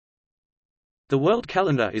The world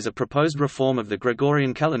calendar is a proposed reform of the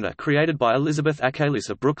Gregorian calendar created by Elizabeth Achelis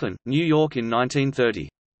of Brooklyn, New York in 1930.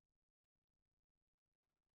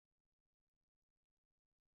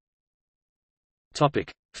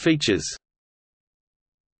 Topic: Features.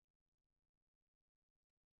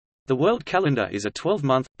 The world calendar is a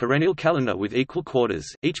 12-month, perennial calendar with equal quarters.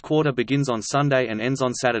 Each quarter begins on Sunday and ends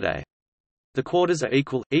on Saturday. The quarters are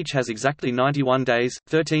equal, each has exactly 91 days,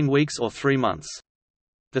 13 weeks or 3 months.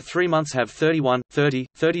 The 3 months have 31, 30,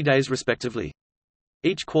 30 days respectively.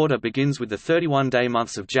 Each quarter begins with the 31-day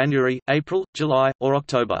months of January, April, July, or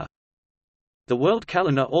October. The world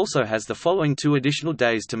calendar also has the following 2 additional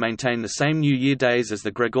days to maintain the same New Year days as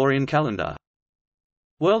the Gregorian calendar.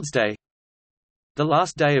 World's Day, the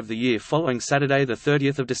last day of the year following Saturday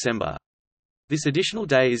 30 December. This additional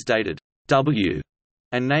day is dated W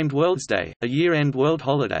and named World's Day, a year-end world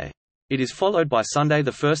holiday. It is followed by Sunday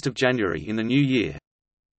 1 January in the new year.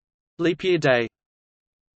 Leap Year Day.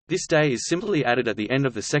 This day is simply added at the end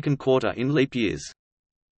of the second quarter in leap years.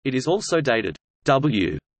 It is also dated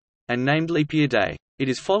W and named Leap Year Day. It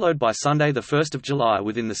is followed by Sunday 1 July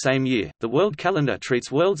within the same year. The world calendar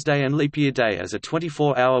treats World's Day and Leap Year Day as a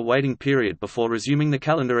 24-hour waiting period before resuming the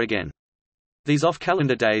calendar again. These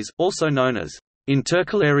off-calendar days, also known as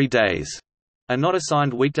intercalary days, are not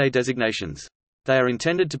assigned weekday designations. They are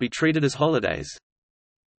intended to be treated as holidays.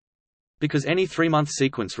 Because any 3-month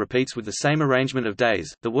sequence repeats with the same arrangement of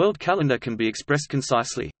days, the world calendar can be expressed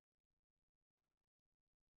concisely.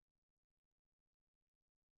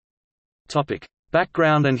 Topic: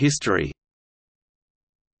 Background and history.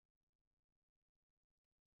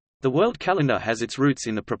 The world calendar has its roots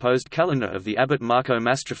in the proposed calendar of the abbot Marco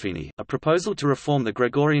Mastrofini, a proposal to reform the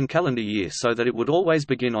Gregorian calendar year so that it would always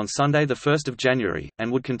begin on Sunday 1 January,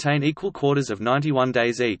 and would contain equal quarters of 91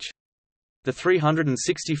 days each. The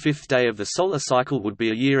 365th day of the solar cycle would be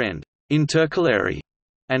a year-end, intercalary,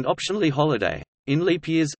 and optionally holiday. In leap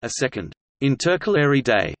years, a second, intercalary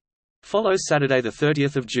day follows Saturday 30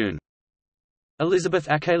 June. Elizabeth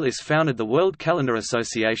Achelis founded the World Calendar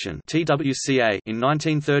Association (TWCA) in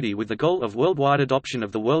 1930 with the goal of worldwide adoption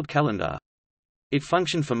of the world calendar. It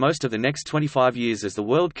functioned for most of the next 25 years as the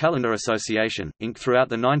World Calendar Association, Inc. Throughout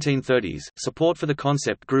the 1930s, support for the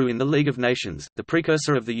concept grew in the League of Nations, the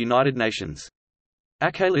precursor of the United Nations.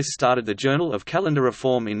 Achelis started the Journal of Calendar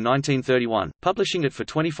Reform in 1931, publishing it for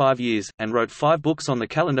 25 years, and wrote 5 books on the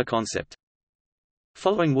calendar concept.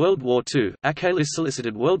 Following World War II, Achelis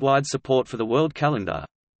solicited worldwide support for the world calendar.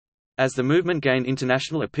 As the movement gained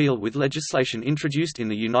international appeal with legislation introduced in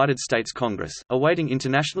the United States Congress, awaiting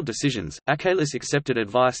international decisions, Achelis accepted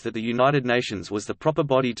advice that the United Nations was the proper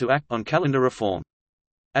body to act on calendar reform.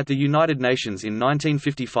 At the United Nations in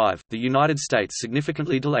 1955, the United States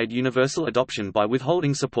significantly delayed universal adoption by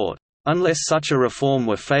withholding support, unless such a reform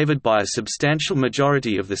were favored by a substantial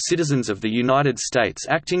majority of the citizens of the United States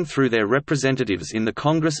acting through their representatives in the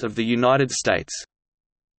Congress of the United States.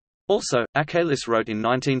 Also, Achelis wrote in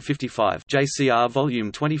 1955 JCR Volume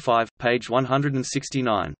 25, page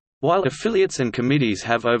 169, "While affiliates and committees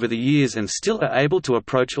have over the years and still are able to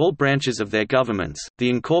approach all branches of their governments, the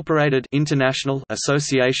Incorporated International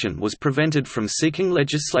Association was prevented from seeking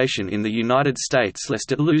legislation in the United States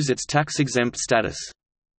lest it lose its tax-exempt status.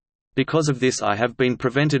 Because of this I have been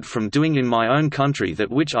prevented from doing in my own country that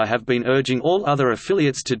which I have been urging all other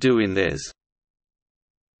affiliates to do in theirs."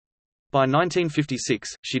 By 1956,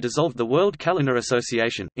 she dissolved the World Calendar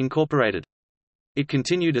Association, Incorporated. It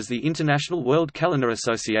continued as the International World Calendar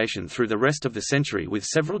Association through the rest of the century with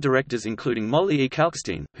several directors including Molly E.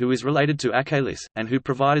 Kalkstein, who is related to Achelis, and who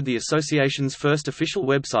provided the association's first official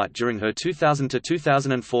website during her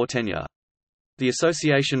 2000–2004 tenure. The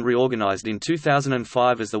association reorganized in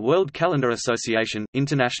 2005 as the World Calendar Association,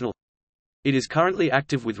 International. It is currently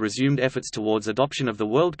active with resumed efforts towards adoption of the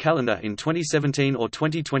world calendar in 2017 or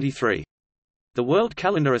 2023. The World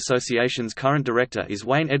Calendar Association's current director is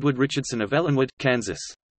Wayne Edward Richardson of Ellenwood, Kansas.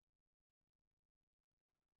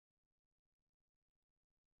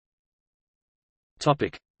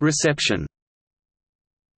 Reception.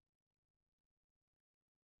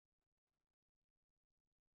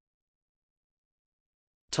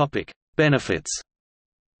 Benefits.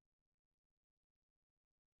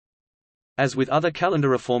 As with other calendar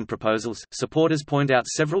reform proposals, supporters point out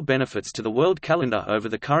several benefits to the world calendar over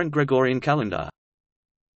the current Gregorian calendar.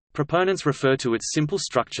 Proponents refer to its simple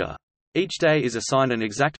structure. Each day is assigned an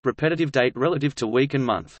exact, repetitive date relative to week and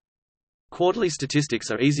month. Quarterly statistics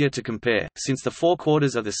are easier to compare, since the 4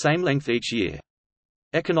 quarters are the same length each year.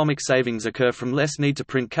 Economic savings occur from less need to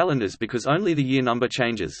print calendars because only the year number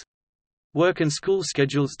changes. Work and school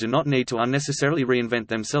schedules do not need to unnecessarily reinvent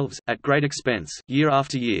themselves, at great expense, year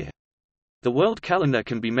after year. The world calendar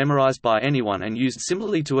can be memorized by anyone and used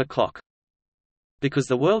similarly to a clock. Because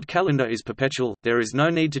the world calendar is perpetual, there is no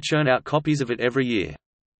need to churn out copies of it every year.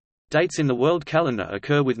 Dates in the world calendar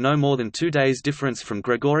occur with no more than 2 days difference from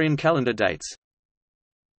Gregorian calendar dates.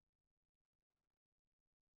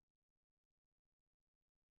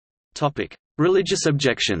 Topic: Religious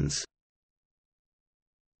objections.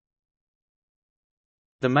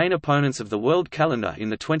 The main opponents of the world calendar in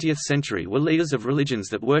the 20th century were leaders of religions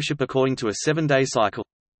that worship according to a 7-day cycle.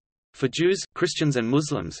 For Jews, Christians and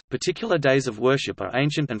Muslims, particular days of worship are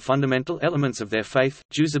ancient and fundamental elements of their faith.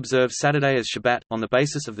 Jews observe Saturday as Shabbat, on the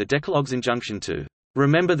basis of the Decalogue's injunction to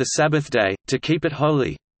remember the Sabbath day, to keep it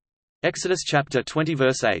holy. Exodus chapter 20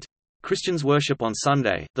 verse 8. Christians worship on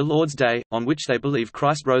Sunday, the Lord's Day, on which they believe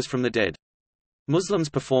Christ rose from the dead. Muslims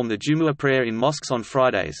perform the Jumu'ah prayer in mosques on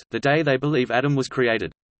Fridays, the day they believe Adam was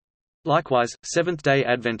created. Likewise, Seventh-day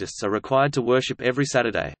Adventists are required to worship every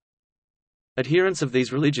Saturday. Adherents of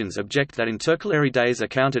these religions object that intercalary days are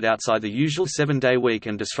counted outside the usual 7-day week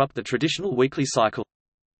and disrupt the traditional weekly cycle.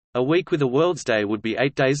 A week with a World's Day would be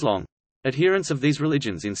 8 days long. Adherents of these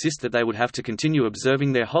religions insist that they would have to continue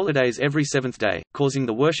observing their holidays every 7th day, causing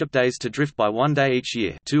the worship days to drift by 1 day each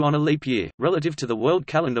year, 2 on a leap year, relative to the world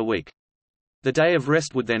calendar week. The day of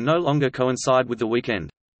rest would then no longer coincide with the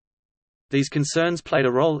weekend. These concerns played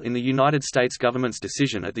a role in the United States government's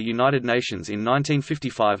decision at the United Nations in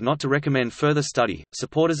 1955 not to recommend further study.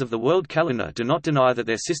 Supporters of the world calendar do not deny that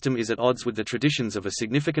their system is at odds with the traditions of a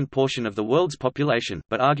significant portion of the world's population,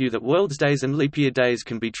 but argue that World's Days and leap year days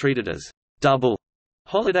can be treated as double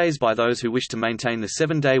holidays by those who wish to maintain the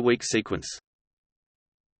 7-day week sequence.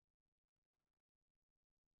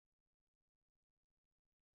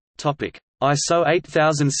 Topic: ISO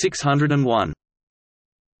 8601.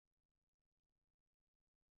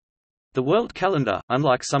 The world calendar,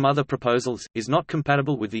 unlike some other proposals, is not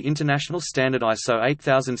compatible with the international standard ISO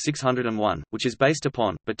 8601, which is based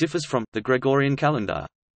upon, but differs from, the Gregorian calendar.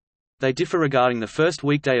 They differ regarding the first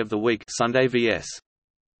weekday of the week, Sunday vs.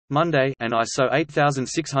 Monday, and ISO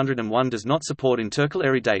 8601 does not support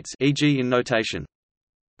intercalary dates, e.g. in notation.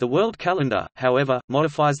 The world calendar, however,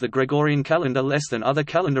 modifies the Gregorian calendar less than other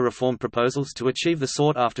calendar reform proposals to achieve the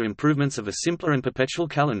sought-after improvements of a simpler and perpetual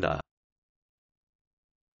calendar.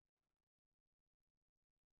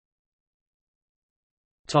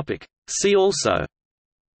 See also: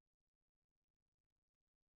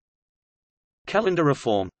 Calendar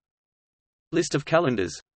reform, List of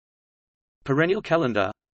calendars, Perennial calendar,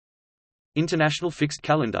 International fixed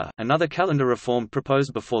calendar, another calendar reform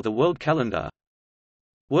proposed before the world calendar,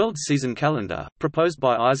 World season calendar, proposed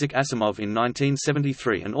by Isaac Asimov in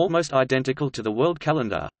 1973 and almost identical to the world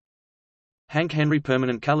calendar, Hank Henry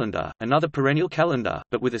permanent calendar, another perennial calendar,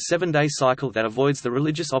 but with a 7-day cycle that avoids the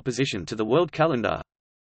religious opposition to the world calendar,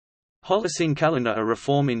 Holocene calendar, a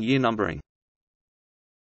reform in year numbering.